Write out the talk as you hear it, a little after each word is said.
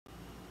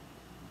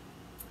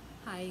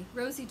Hi,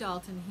 Rosie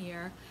Dalton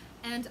here,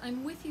 and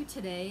I'm with you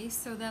today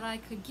so that I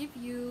could give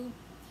you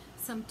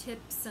some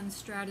tips and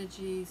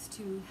strategies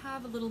to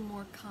have a little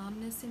more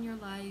calmness in your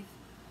life,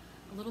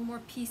 a little more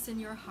peace in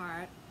your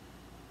heart.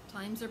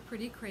 Times are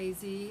pretty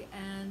crazy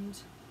and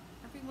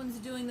everyone's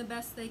doing the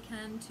best they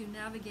can to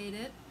navigate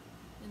it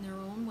in their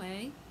own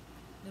way.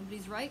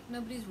 Nobody's right,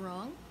 nobody's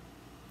wrong,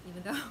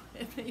 even though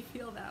it may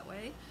feel that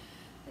way.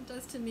 It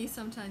does to me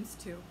sometimes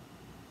too.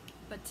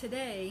 But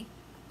today,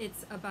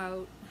 it's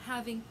about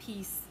having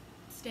peace,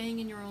 staying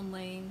in your own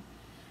lane,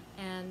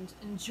 and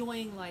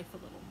enjoying life a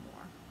little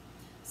more.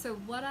 So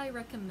what I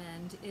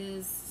recommend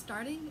is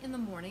starting in the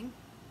morning,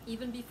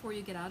 even before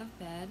you get out of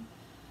bed,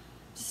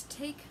 just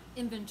take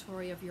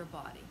inventory of your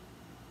body.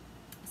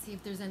 See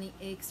if there's any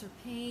aches or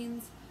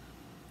pains,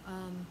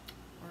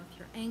 or if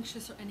you're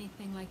anxious or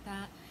anything like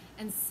that,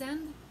 and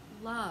send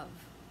love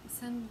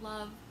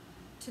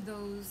to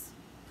those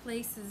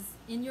places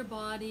in your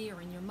body or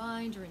in your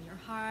mind or in your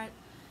heart,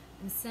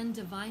 and send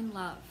divine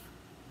love.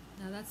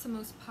 Now that's the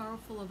most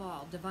powerful of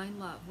all, divine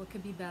love. What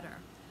could be better?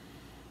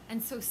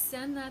 And so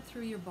send that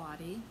through your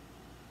body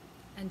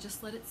and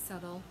just let it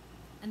settle,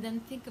 and then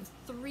think of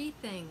 3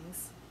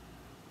 things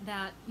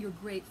that you're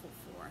grateful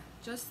for.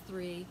 Just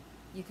 3.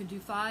 You could do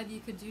 5, you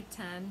could do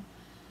 10.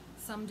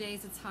 Some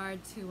days it's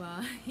hard to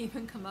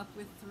even come up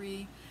with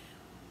 3,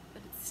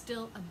 but it's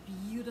still a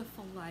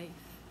beautiful life,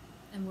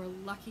 and we're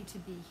lucky to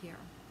be here.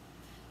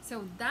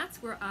 So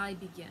that's where I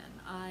begin.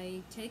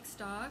 I take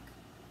stock.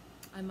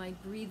 I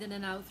might breathe in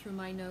and out through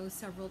my nose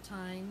several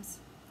times,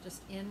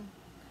 just in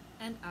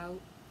and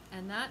out,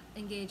 and that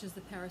engages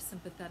the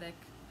parasympathetic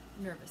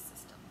nervous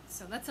system.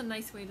 So that's a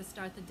nice way to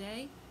start the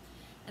day.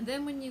 And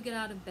then when you get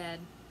out of bed,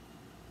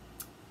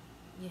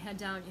 you head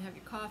down, you have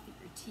your coffee,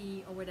 your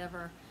tea, or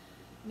whatever.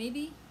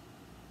 Maybe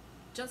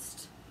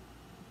just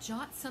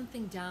jot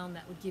something down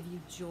that would give you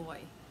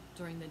joy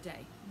during the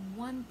day.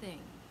 One thing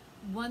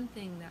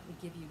that would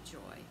give you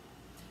joy.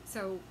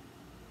 So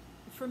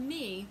for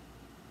me,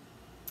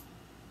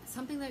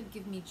 something that would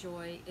give me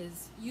joy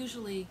is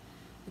usually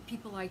the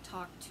people I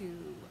talk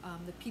to,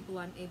 the people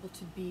I'm able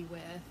to be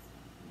with,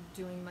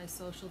 doing my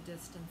social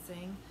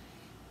distancing,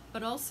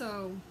 but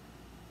also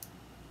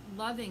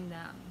loving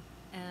them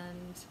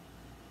and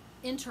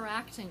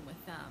interacting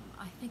with them.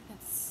 I think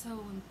that's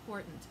so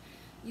important.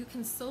 You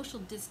can social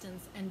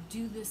distance and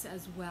do this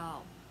as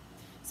well.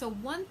 So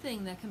one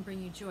thing that can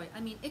bring you joy, I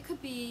mean, it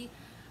could be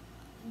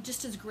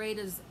just as great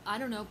as, I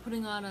don't know,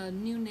 putting on a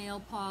new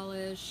nail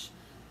polish,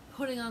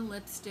 putting on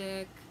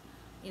lipstick,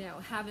 you know,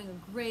 having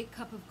a great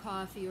cup of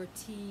coffee or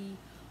tea,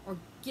 or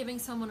giving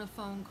someone a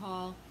phone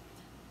call.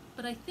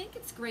 But I think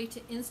it's great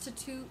to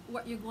institute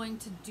what you're going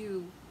to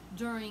do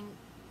during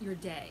your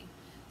day.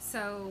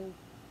 So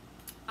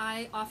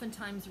I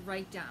oftentimes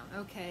write down,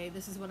 okay,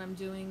 this is what I'm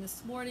doing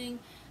this morning,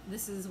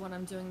 this is what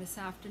I'm doing this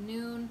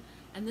afternoon,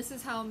 and this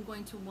is how I'm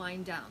going to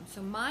wind down.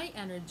 So my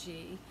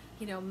energy,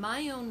 you know,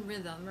 my own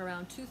rhythm,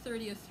 around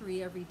 2:30 or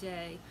 3 every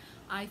day,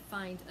 I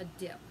find a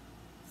dip.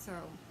 So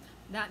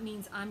that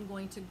means I'm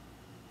going to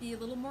be a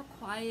little more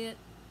quiet,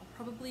 I'll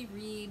probably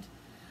read,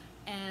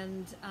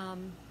 and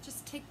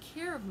just take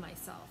care of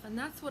myself. And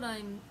that's what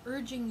I'm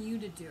urging you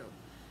to do,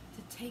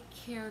 to take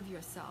care of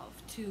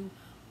yourself, to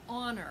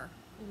honor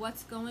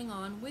what's going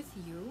on with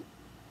you,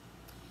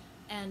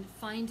 and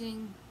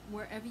finding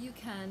wherever you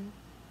can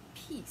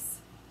peace.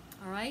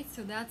 All right,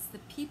 so that's the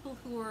people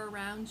who are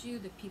around you,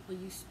 the people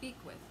you speak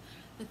with,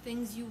 the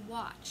things you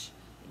watch.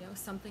 You know,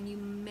 something you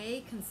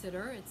may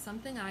consider, it's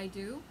something I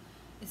do,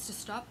 is to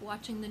stop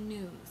watching the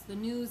news. The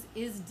news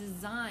is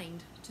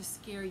designed to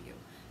scare you,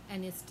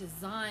 and it's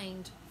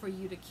designed for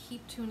you to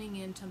keep tuning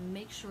in to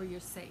make sure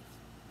you're safe.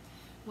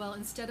 Well,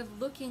 instead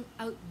of looking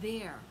out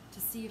there to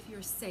see if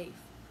you're safe,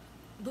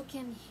 look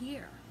in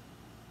here.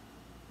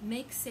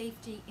 Make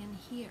safety in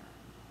here.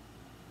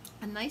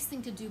 A nice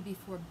thing to do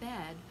before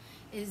bed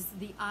is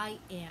the I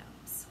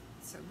ams.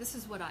 So this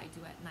is what I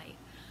do at night.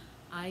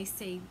 I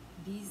say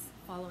these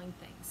following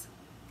things.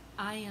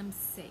 I am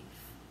safe.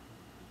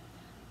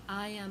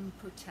 I am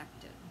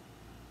protected.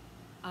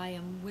 I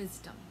am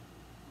wisdom.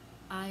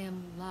 I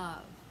am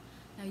love.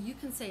 Now you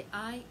can say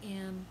I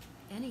am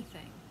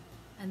anything,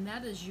 and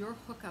that is your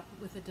hookup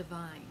with the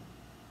divine.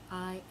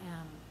 I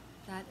am.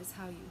 That is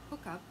how you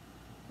hook up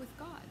with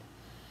God.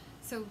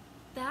 So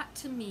that,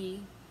 to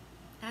me,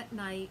 at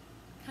night,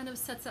 kind of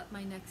sets up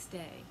my next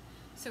day.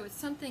 So it's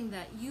something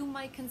that you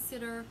might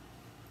consider,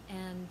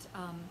 and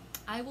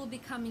I will be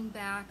coming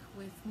back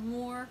with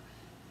more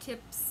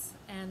tips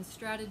and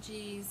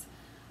strategies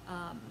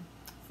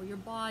for your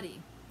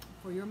body,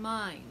 for your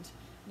mind.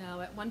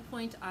 Now, at one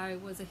point, I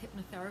was a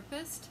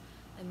hypnotherapist.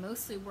 I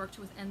mostly worked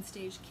with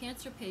end-stage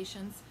cancer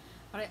patients,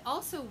 but I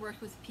also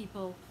worked with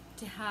people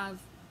to have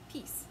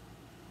peace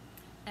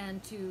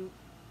and to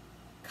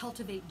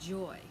cultivate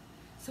joy.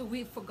 So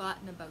we've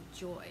forgotten about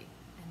joy,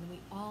 and we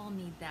all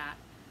need that,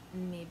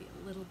 and maybe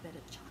a little bit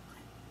of chocolate.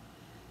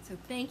 So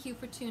thank you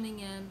for tuning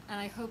in, and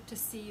I hope to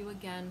see you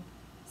again.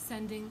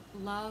 Sending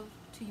love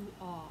to you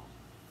all.